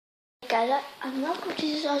guys, I'm now going to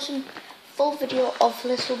do some full video of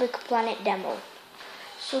Little Big Planet demo.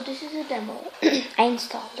 So this is a demo. I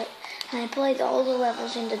installed it and I played all the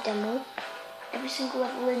levels in the demo. Every single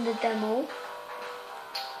level in the demo.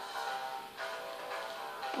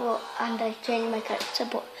 And I changed my character,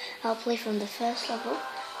 but I'll play from the first level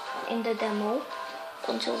in the demo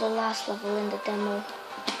until the last level in the demo.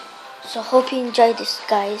 So hope you enjoy this,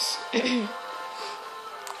 guys. And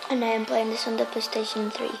I am playing this on the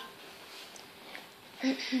PlayStation 3.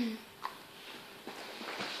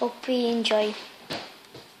 Hope you enjoy.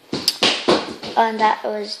 And that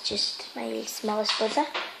was just my smallest brother.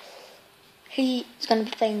 He's going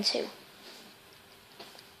to be playing too.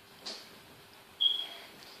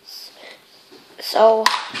 So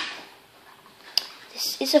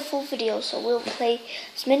this is a full video, so we'll play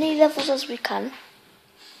as many levels as we can.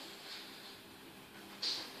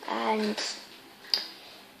 And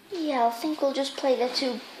yeah, I think we'll just play the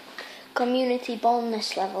 2 community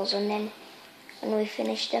bonus levels, and then when we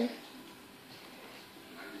finish them,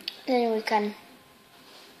 then we can,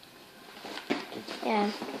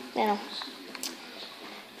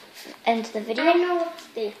 end the video. I know what to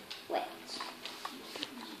do. Wait.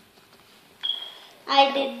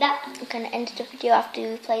 I did that. We can end the video after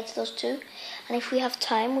we played those 2, and if we have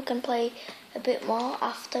time, we can play a bit more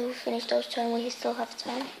after we finish those 2, and we still have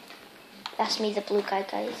time. That's me, the blue guy,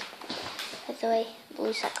 guys. By the way,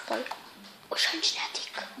 blue sack boy. Ocean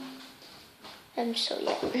genetic. So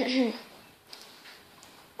yeah.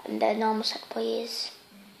 And the normal sack boy is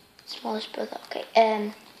smallest brother. Okay.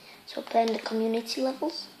 So playing the community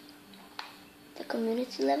levels. The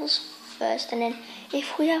community levels first, and then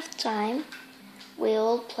if we have time,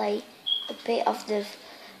 we'll play a bit of the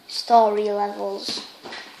story levels.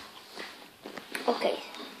 Okay.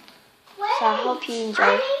 So I hope you enjoy.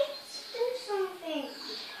 I need to do something.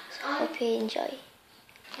 So I hope you enjoy.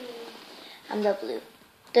 I'm the blue.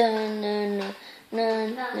 Dun, dun, dun,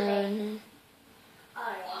 dun, dun, dun.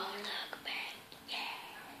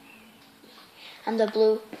 I'm the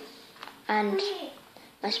blue, and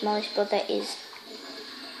my smallest brother is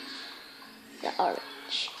the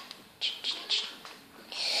orange.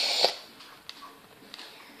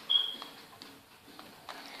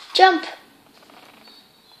 Jump!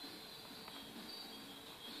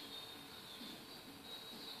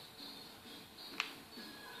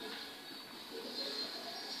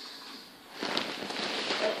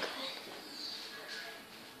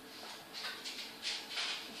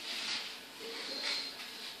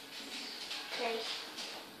 Okay.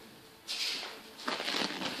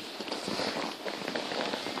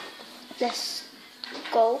 Let's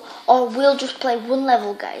go. Or we'll just play 1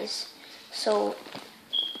 level, guys. So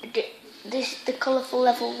the colourful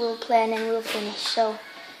level we'll play and then we'll finish. So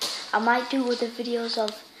I might do other videos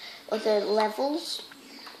of other levels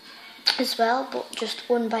as well, but just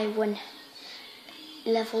 1 by 1.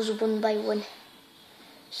 Levels 1 by 1.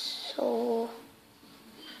 So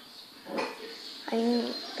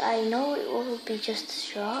I know it will be just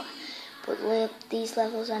short, but these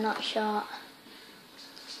levels are not short.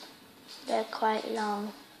 They're quite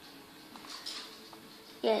long.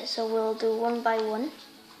 Yeah, so we'll do 1 by 1.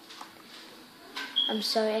 I'm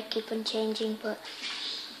sorry I keep on changing, but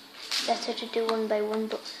it's better to do 1 by 1,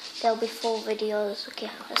 but there'll be full videos. Okay,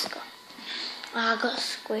 let's go. I got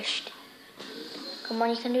squished. Come on,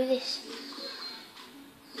 you can do this.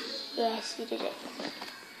 Yes, you did it.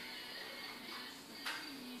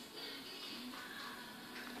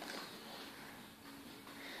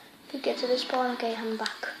 If we get to the spawn, okay, I'm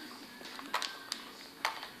back.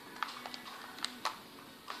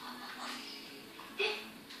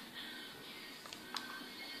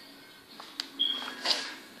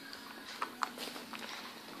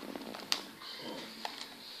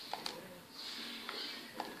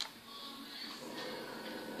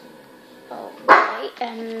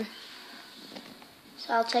 Okay,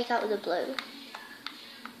 so I'll take out the blue. And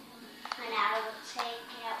I will take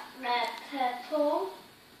out red, purple.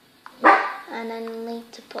 And then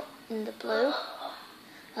need to put in the blue.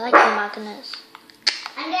 I like the magnets.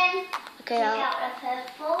 And then Okay, take out the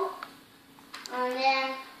purple. And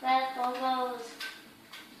then purple goes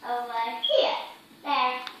over here.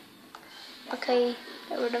 There. Okay,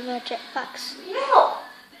 get rid of our jetpacks. No!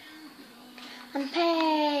 And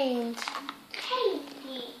paint.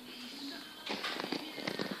 Painting.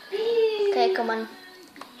 Okay, come on.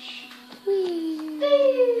 Whee.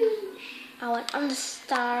 I want on the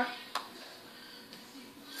star.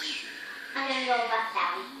 And then go back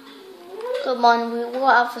down. Come on,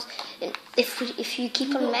 what else? If you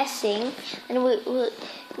keep on messing, then we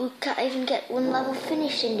can't even get 1 level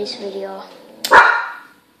finished in this video.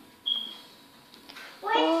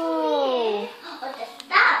 Wait for me.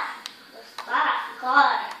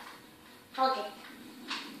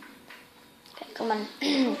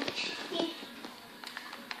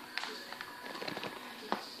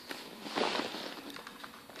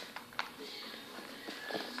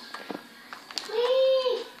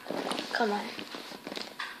 Come on.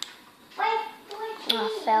 Wait.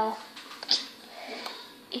 Oh, I fell.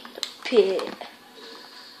 In the pit.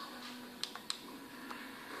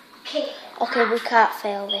 Okay, we can't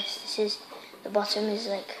fail this. This is, the bottom is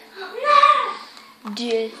like, No!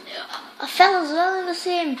 death. I fell as well in the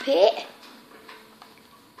same pit.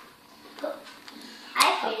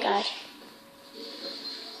 I Oh finished. God.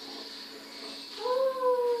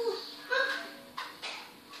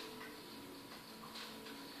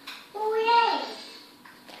 Ooh, yay!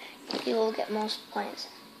 You will get most points.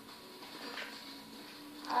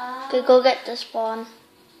 Okay, go get the spawn.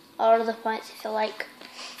 Or the points if you like.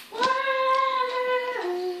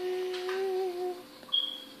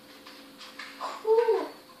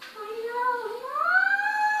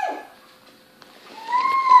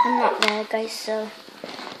 I'm not there, guys, so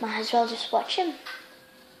might as well just watch him.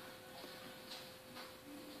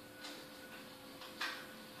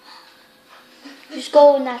 Just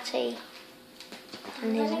go, Natty.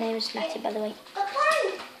 And his name is Natty, by the way.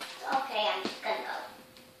 Okay, I'm just gonna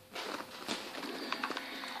go.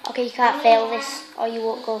 Okay, you can't fail this, or you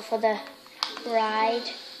won't go for the ride.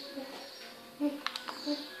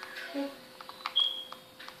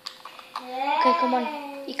 Okay, come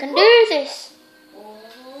on. You can do this.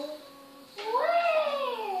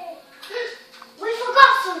 We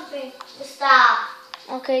forgot something. The star.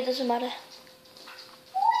 Okay, doesn't matter.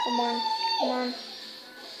 Come on, come on.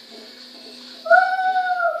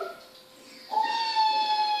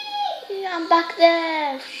 Yeah, I'm back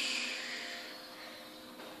there.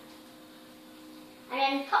 And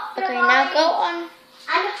then pop the Okay, ball now in. go on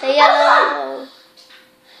And the yellow.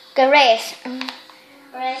 Go race.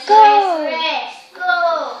 Race, Go. race,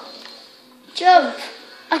 go. Jump.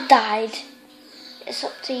 I died. It's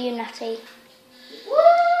up to you, Natty. Woo!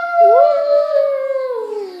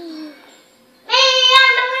 Me,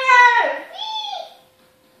 I'm the winner.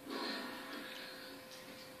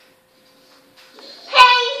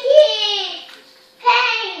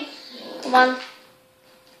 Pain. Come on.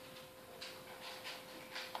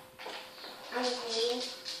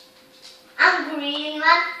 I'm green,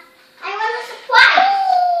 man. I want a surprise.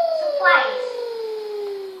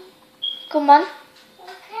 Come on.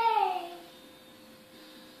 Okay.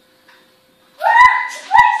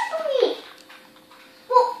 Surprise for me.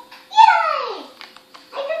 Oh, yay!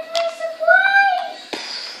 I got my surprise.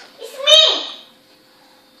 It's me.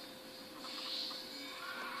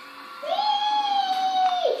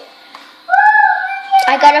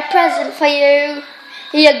 I got a present for you.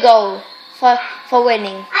 Here you go. For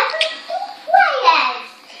winning. I got 2 players.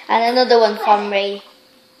 And another one from me.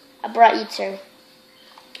 I brought you two.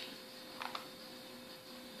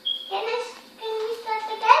 Can we start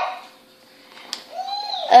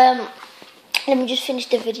again? Let me just finish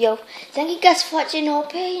the video. Thank you guys for watching.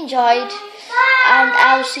 Hope you enjoyed. Bye. And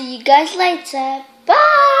I'll see you guys later.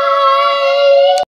 Bye.